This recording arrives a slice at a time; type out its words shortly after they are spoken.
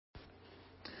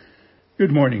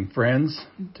Good morning, friends.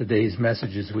 Today's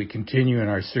message as we continue in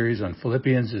our series on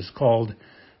Philippians is called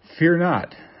Fear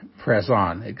Not, Press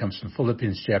On. It comes from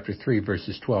Philippians chapter 3,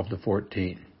 verses 12 to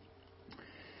 14.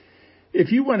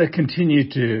 If you want to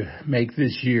continue to make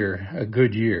this year a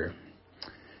good year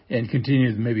and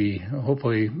continue maybe,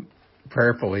 hopefully,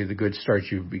 prayerfully, the good start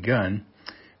you've begun,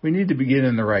 we need to begin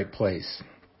in the right place.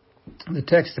 The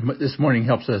text this morning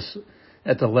helps us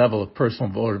at the level of personal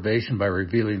motivation by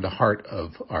revealing the heart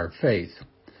of our faith.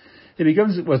 It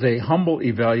begins with a humble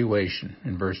evaluation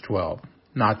in verse 12.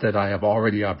 Not that I have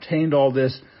already obtained all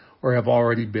this or have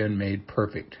already been made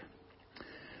perfect.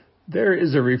 There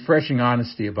is a refreshing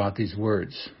honesty about these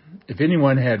words. If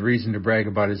anyone had reason to brag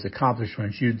about his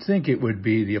accomplishments, you'd think it would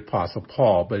be the Apostle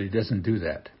Paul, but he doesn't do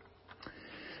that.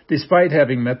 Despite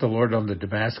having met the Lord on the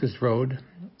Damascus Road,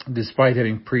 despite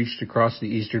having preached across the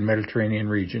eastern Mediterranean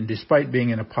region, despite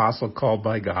being an apostle called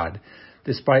by God,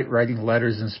 despite writing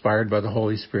letters inspired by the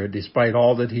Holy Spirit, despite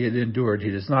all that he had endured, he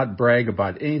does not brag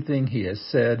about anything he has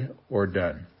said or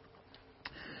done.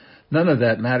 None of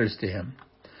that matters to him.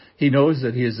 He knows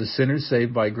that he is a sinner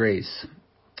saved by grace.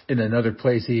 In another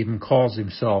place, he even calls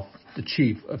himself the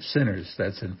chief of sinners.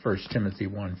 That's in 1 Timothy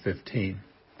 1:15.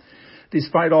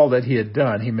 Despite all that he had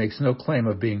done, he makes no claim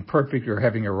of being perfect or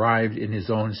having arrived in his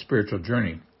own spiritual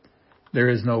journey. There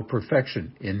is no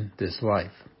perfection in this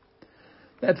life.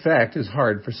 That fact is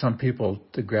hard for some people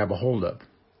to grab a hold of.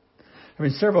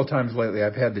 Several times lately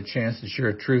I've had the chance to share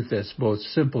a truth that's both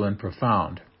simple and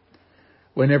profound.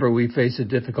 Whenever we face a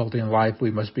difficulty in life, we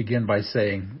must begin by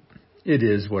saying, it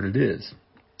is what it is.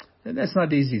 And that's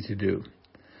not easy to do.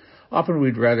 Often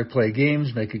we'd rather play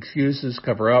games, make excuses,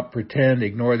 cover up, pretend,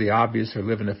 ignore the obvious, or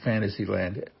live in a fantasy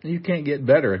land. You can't get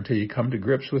better until you come to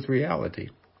grips with reality.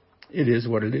 It is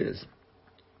what it is.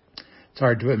 It's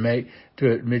hard to admit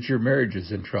your marriage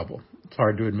is in trouble. It's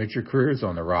hard to admit your career is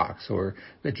on the rocks, or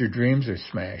that your dreams are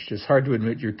smashed. It's hard to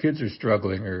admit your kids are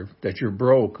struggling, or that you're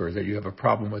broke, or that you have a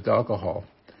problem with alcohol.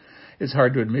 It's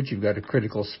hard to admit you've got a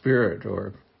critical spirit,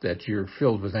 or that you're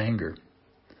filled with anger.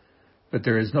 But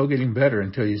there is no getting better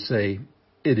until you say,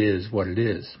 it is what it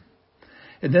is.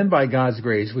 And then by God's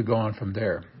grace, we go on from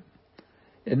there.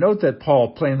 And note that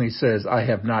Paul plainly says, I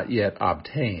have not yet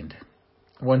obtained.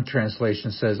 One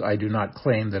translation says, I do not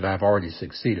claim that I've already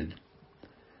succeeded.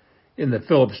 In the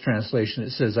Phillips translation,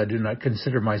 it says, I do not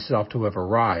consider myself to have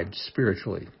arrived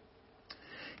spiritually.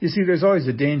 You see, there's always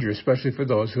a danger, especially for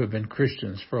those who have been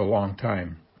Christians for a long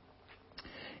time.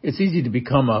 It's easy to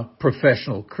become a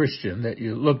professional Christian, that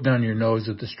you look down your nose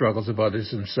at the struggles of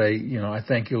others and say, I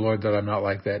thank you, Lord, that I'm not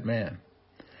like that man.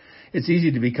 It's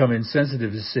easy to become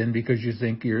insensitive to sin because you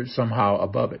think you're somehow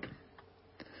above it.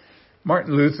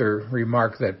 Martin Luther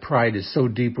remarked that pride is so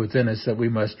deep within us that we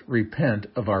must repent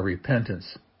of our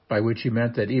repentance, by which he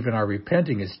meant that even our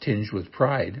repenting is tinged with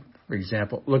pride. For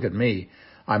example, look at me.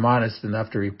 I'm honest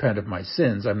enough to repent of my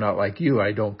sins. I'm not like you.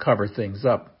 I don't cover things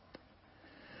up.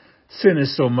 Sin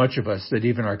is so much of us that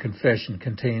even our confession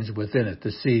contains within it the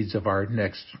seeds of our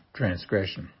next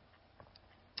transgression.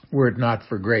 Were it not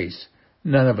for grace,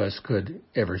 none of us could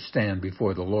ever stand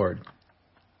before the Lord.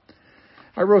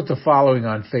 I wrote the following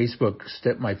on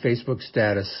my Facebook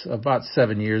status about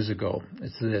 7 years ago.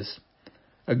 It's this: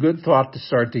 a good thought to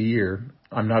start the year.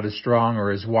 I'm not as strong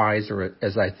or as wise or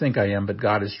as I think I am, but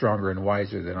God is stronger and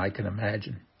wiser than I can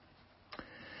imagine.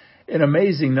 An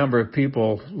amazing number of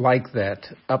people like that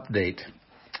update.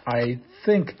 I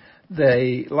think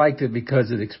they liked it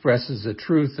because it expresses a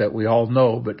truth that we all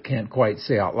know but can't quite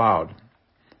say out loud.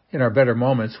 In our better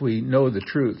moments, we know the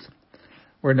truth.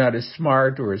 We're not as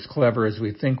smart or as clever as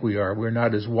we think we are. We're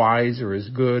not as wise or as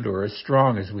good or as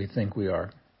strong as we think we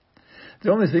are.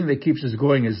 The only thing that keeps us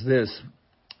going is this: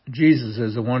 Jesus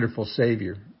is a wonderful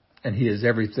Savior, and He is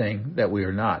everything that we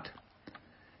are not.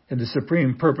 And the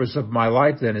supreme purpose of my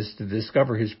life then is to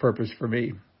discover His purpose for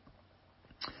me.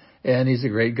 And He's a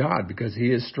great God because He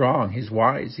is strong, He's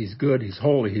wise, He's good, He's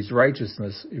holy, He's righteous,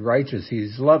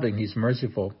 He's loving, He's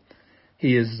merciful.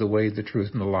 He is the way, the truth,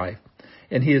 and the life.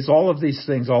 And He is all of these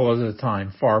things all of the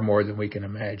time, far more than we can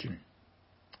imagine.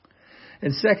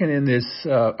 And second, in this,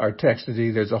 our text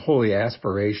today, there's a holy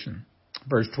aspiration.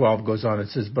 Verse 12 goes on, it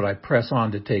says, but I press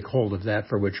on to take hold of that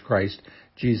for which Christ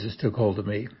Jesus took hold of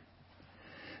me.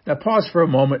 Now pause for a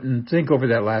moment and think over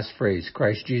that last phrase,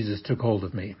 Christ Jesus took hold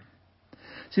of me.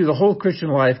 See, the whole Christian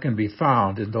life can be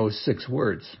found in those 6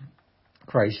 words.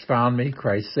 Christ found me,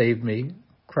 Christ saved me,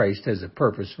 Christ has a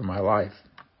purpose for my life.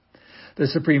 The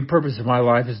supreme purpose of my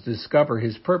life is to discover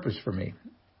His purpose for me.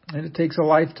 And it takes a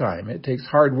lifetime. It takes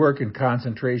hard work and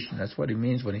concentration. That's what He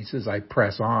means when He says, I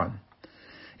press on.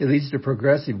 It leads to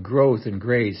progressive growth in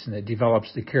grace, and it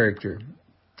develops the character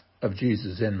of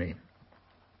Jesus in me.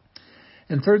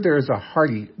 And third, there is a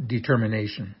hearty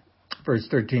determination. Verse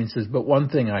 13 says, but one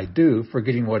thing I do,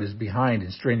 forgetting what is behind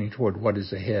and straining toward what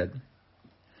is ahead.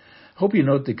 I hope you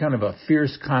note the kind of a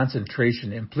fierce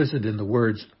concentration implicit in the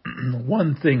words,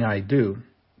 one thing I do.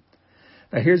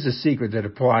 Now here's a secret that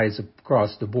applies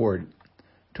across the board.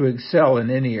 To excel in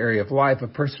any area of life, a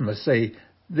person must say,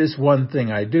 this one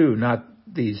thing I do, not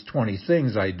these 20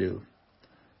 things I do.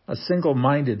 A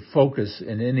single-minded focus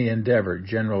in any endeavor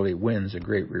generally wins a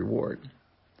great reward.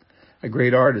 A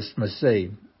great artist must say,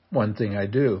 one thing I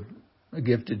do. A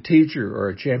gifted teacher or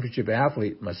a championship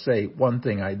athlete must say, one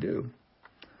thing I do.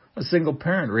 A single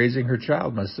parent raising her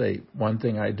child must say, one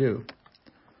thing I do.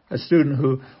 A student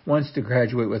who wants to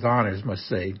graduate with honors must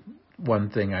say, one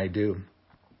thing I do.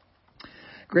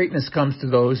 Greatness comes to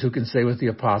those who can say with the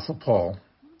Apostle Paul,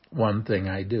 one thing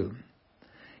I do.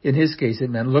 In his case, it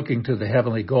meant looking to the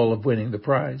heavenly goal of winning the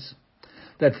prize.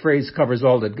 That phrase covers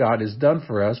all that God has done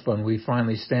for us when we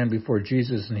finally stand before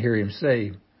Jesus and hear him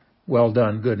say, well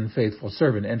done, good and faithful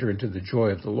servant, enter into the joy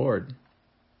of the Lord.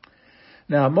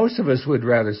 Now, most of us would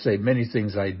rather say many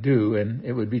things I do, and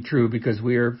it would be true because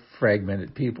we are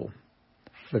fragmented people.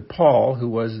 But Paul, who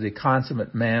was the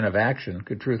consummate man of action,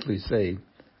 could truthfully say,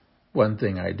 one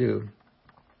thing I do.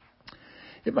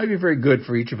 It might be very good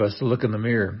for each of us to look in the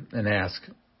mirror and ask,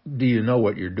 do you know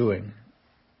what you're doing?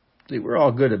 See, we're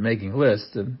all good at making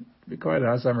lists, and to be quite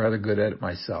honest, I'm rather good at it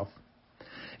myself.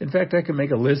 In fact, I can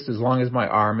make a list as long as my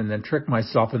arm and then trick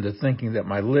myself into thinking that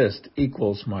my list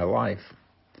equals my life.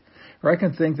 Or I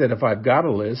can think that if I've got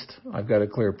a list, I've got a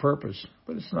clear purpose.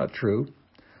 But it's not true.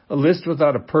 A list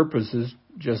without a purpose is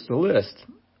just a list.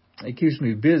 It keeps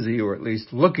me busy, or at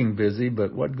least looking busy,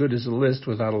 but what good is a list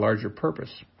without a larger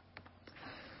purpose?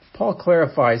 Paul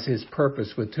clarifies his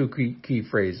purpose with two key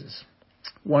phrases.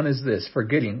 One is this,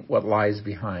 forgetting what lies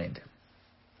behind.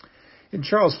 In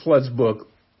Charles Flood's book,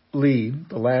 Lee,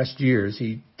 The Last Years,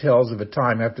 he tells of a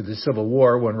time after the Civil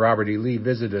War when Robert E. Lee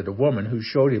visited a woman who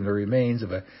showed him the remains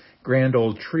of a grand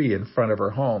old tree in front of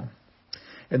her home.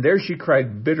 And there she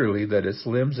cried bitterly that its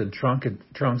limbs and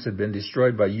trunks had been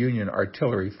destroyed by Union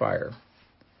artillery fire.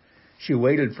 She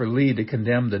waited for Lee to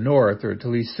condemn the North or to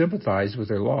at least sympathize with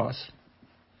her loss.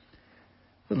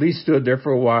 But Lee stood there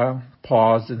for a while,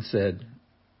 paused, and said,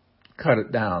 cut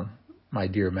it down, my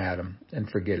dear madam, and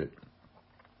forget it.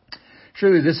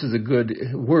 Surely this is a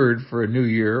good word for a new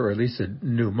year, or at least a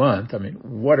new month. I mean,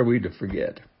 what are we to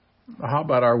forget? How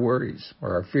about our worries,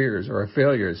 or our fears, or our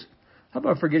failures? How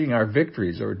about forgetting our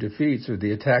victories, or defeats, or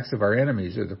the attacks of our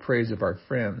enemies, or the praise of our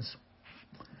friends?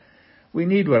 We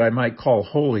need what I might call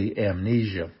holy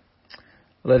amnesia.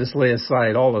 Let us lay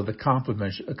aside all of the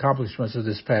accomplishments of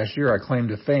this past year, our claim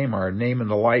to fame, our name in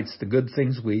the lights, the good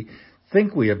things we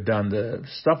think we have done, the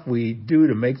stuff we do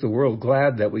to make the world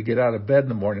glad that we get out of bed in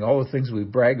the morning, all the things we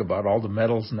brag about, all the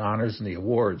medals and honors and the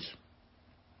awards.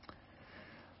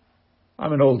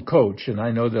 I'm an old coach, and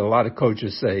I know that a lot of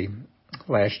coaches say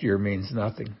last year means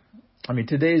nothing. I mean,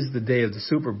 today's the day of the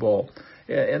Super Bowl,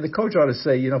 and the coach ought to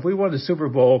say, if we won the Super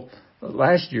Bowl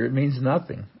last year, it means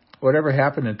nothing. Whatever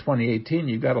happened in 2018,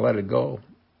 you've got to let it go.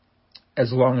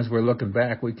 As long as we're looking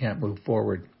back, we can't move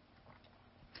forward.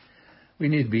 We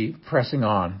need to be pressing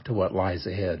on to what lies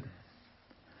ahead.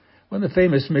 When the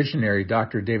famous missionary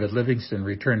Dr. David Livingstone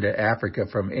returned to Africa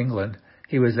from England,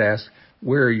 he was asked,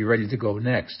 where are you ready to go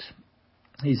next?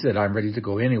 He said, I'm ready to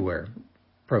go anywhere,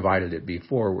 provided it be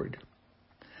forward.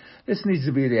 This needs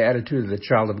to be the attitude of the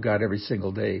child of God every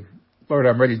single day. Lord,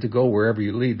 I'm ready to go wherever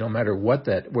you lead, no matter where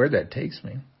that takes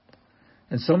me.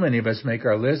 And so many of us make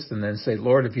our list and then say,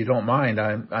 Lord, if you don't mind,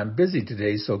 I'm busy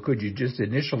today, so could you just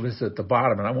initial this at the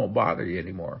bottom and I won't bother you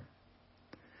anymore.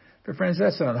 But friends,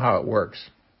 that's not how it works.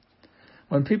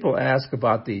 When people ask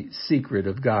about the secret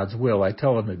of God's will, I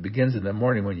tell them it begins in the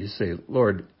morning when you say,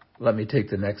 Lord, let me take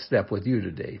the next step with you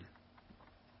today.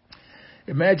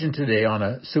 Imagine today on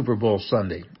a Super Bowl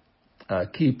Sunday, a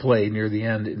key play near the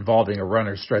end involving a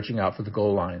runner stretching out for the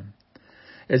goal line.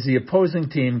 As the opposing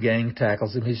team gang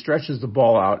tackles him, he stretches the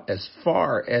ball out as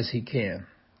far as he can.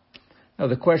 Now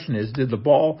the question is, did the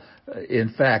ball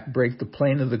in fact break the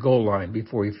plane of the goal line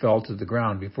before he fell to the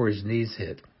ground, before his knees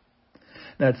hit?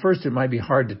 Now at first it might be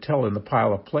hard to tell in the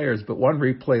pile of players, but one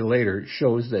replay later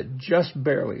shows that just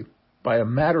barely, by a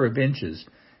matter of inches,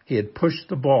 he had pushed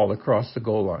the ball across the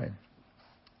goal line.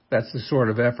 That's the sort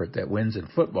of effort that wins in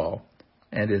football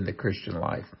and in the Christian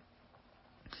life.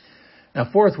 Now,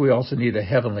 fourth, we also need a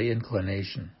heavenly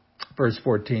inclination. Verse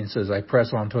 14 says, I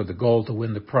press on toward the goal to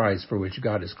win the prize for which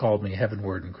God has called me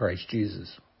heavenward in Christ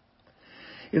Jesus.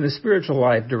 In the spiritual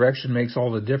life, direction makes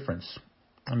all the difference.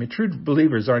 I mean, true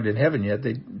believers aren't in heaven yet.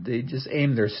 They just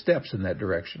aim their steps in that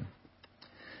direction.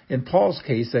 In Paul's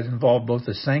case, that involved both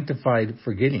a sanctified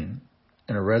forgetting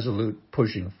and a resolute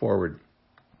pushing forward.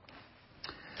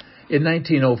 In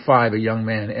 1905, a young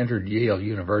man entered Yale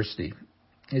University.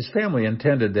 His family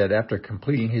intended that after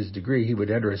completing his degree, he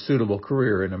would enter a suitable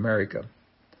career in America.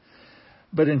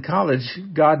 But in college,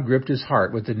 God gripped his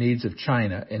heart with the needs of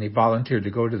China, and he volunteered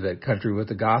to go to that country with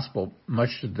the gospel,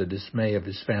 much to the dismay of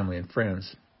his family and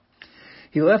friends.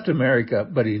 He left America,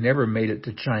 but he never made it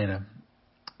to China,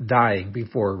 dying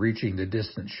before reaching the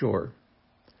distant shore.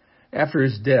 After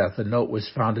his death, a note was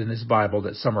found in his Bible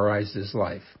that summarized his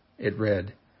life. It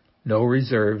read, "No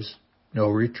reserves, no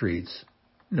retreats,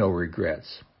 no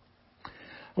regrets."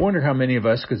 I wonder how many of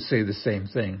us could say the same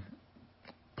thing.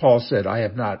 Paul said, "I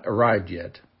have not arrived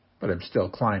yet, but I'm still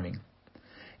climbing."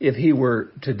 If he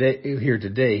were here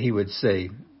today, he would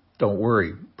say, "Don't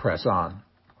worry, press on."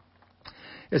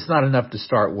 It's not enough to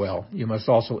start well. You must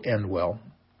also end well.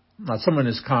 Now, someone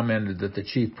has commented that the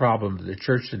chief problem of the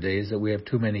church today is that we have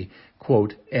too many,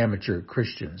 quote, amateur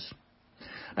Christians.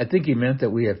 I think he meant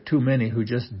that we have too many who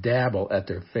just dabble at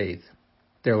their faith.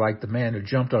 They're like the man who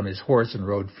jumped on his horse and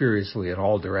rode furiously in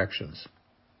all directions.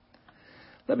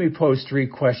 Let me pose 3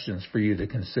 questions for you to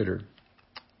consider.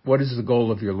 What is the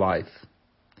goal of your life?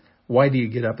 Why do you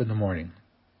get up in the morning?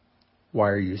 Why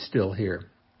are you still here?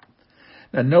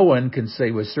 Now, no one can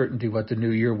say with certainty what the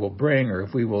new year will bring or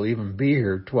if we will even be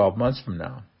here 12 months from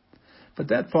now. But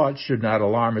that thought should not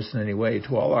alarm us in any way.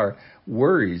 To all our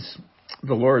worries,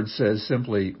 the Lord says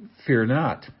simply, "Fear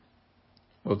not."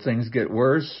 Will things get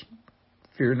worse?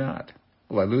 Fear not.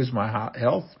 Will I lose my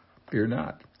health? Fear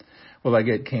not. Will I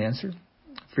get cancer?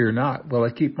 Fear not. Will I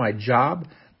keep my job?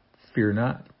 Fear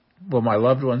not. Will my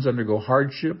loved ones undergo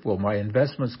hardship? Will my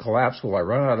investments collapse? Will I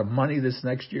run out of money this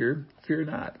next year? Fear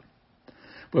not.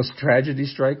 Will tragedy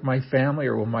strike my family,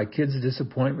 or will my kids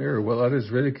disappoint me, or will others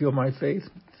ridicule my faith?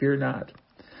 Fear not.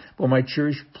 Will my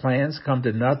church plans come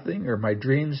to nothing, or my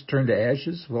dreams turn to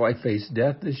ashes? Will I face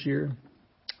death this year?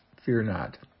 Fear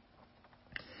not.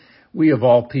 We of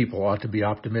all people ought to be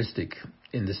optimistic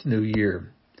in this new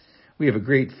year. We have a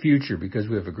great future because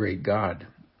we have a great God.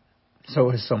 So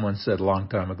as someone said a long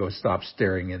time ago, stop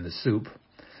staring in the soup.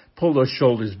 Pull those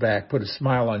shoulders back, put a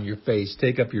smile on your face,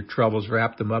 take up your troubles,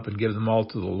 wrap them up, and give them all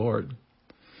to the Lord.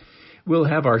 We'll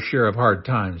have our share of hard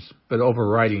times, but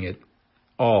overriding it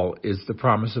all is the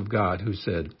promise of God who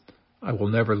said, "I will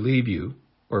never leave you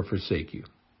or forsake you."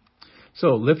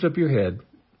 So lift up your head,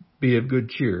 be of good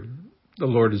cheer. The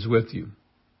Lord is with you.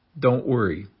 Don't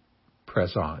worry,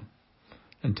 press on.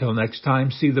 Until next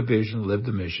time, see the vision, live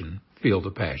the mission, feel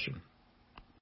the passion.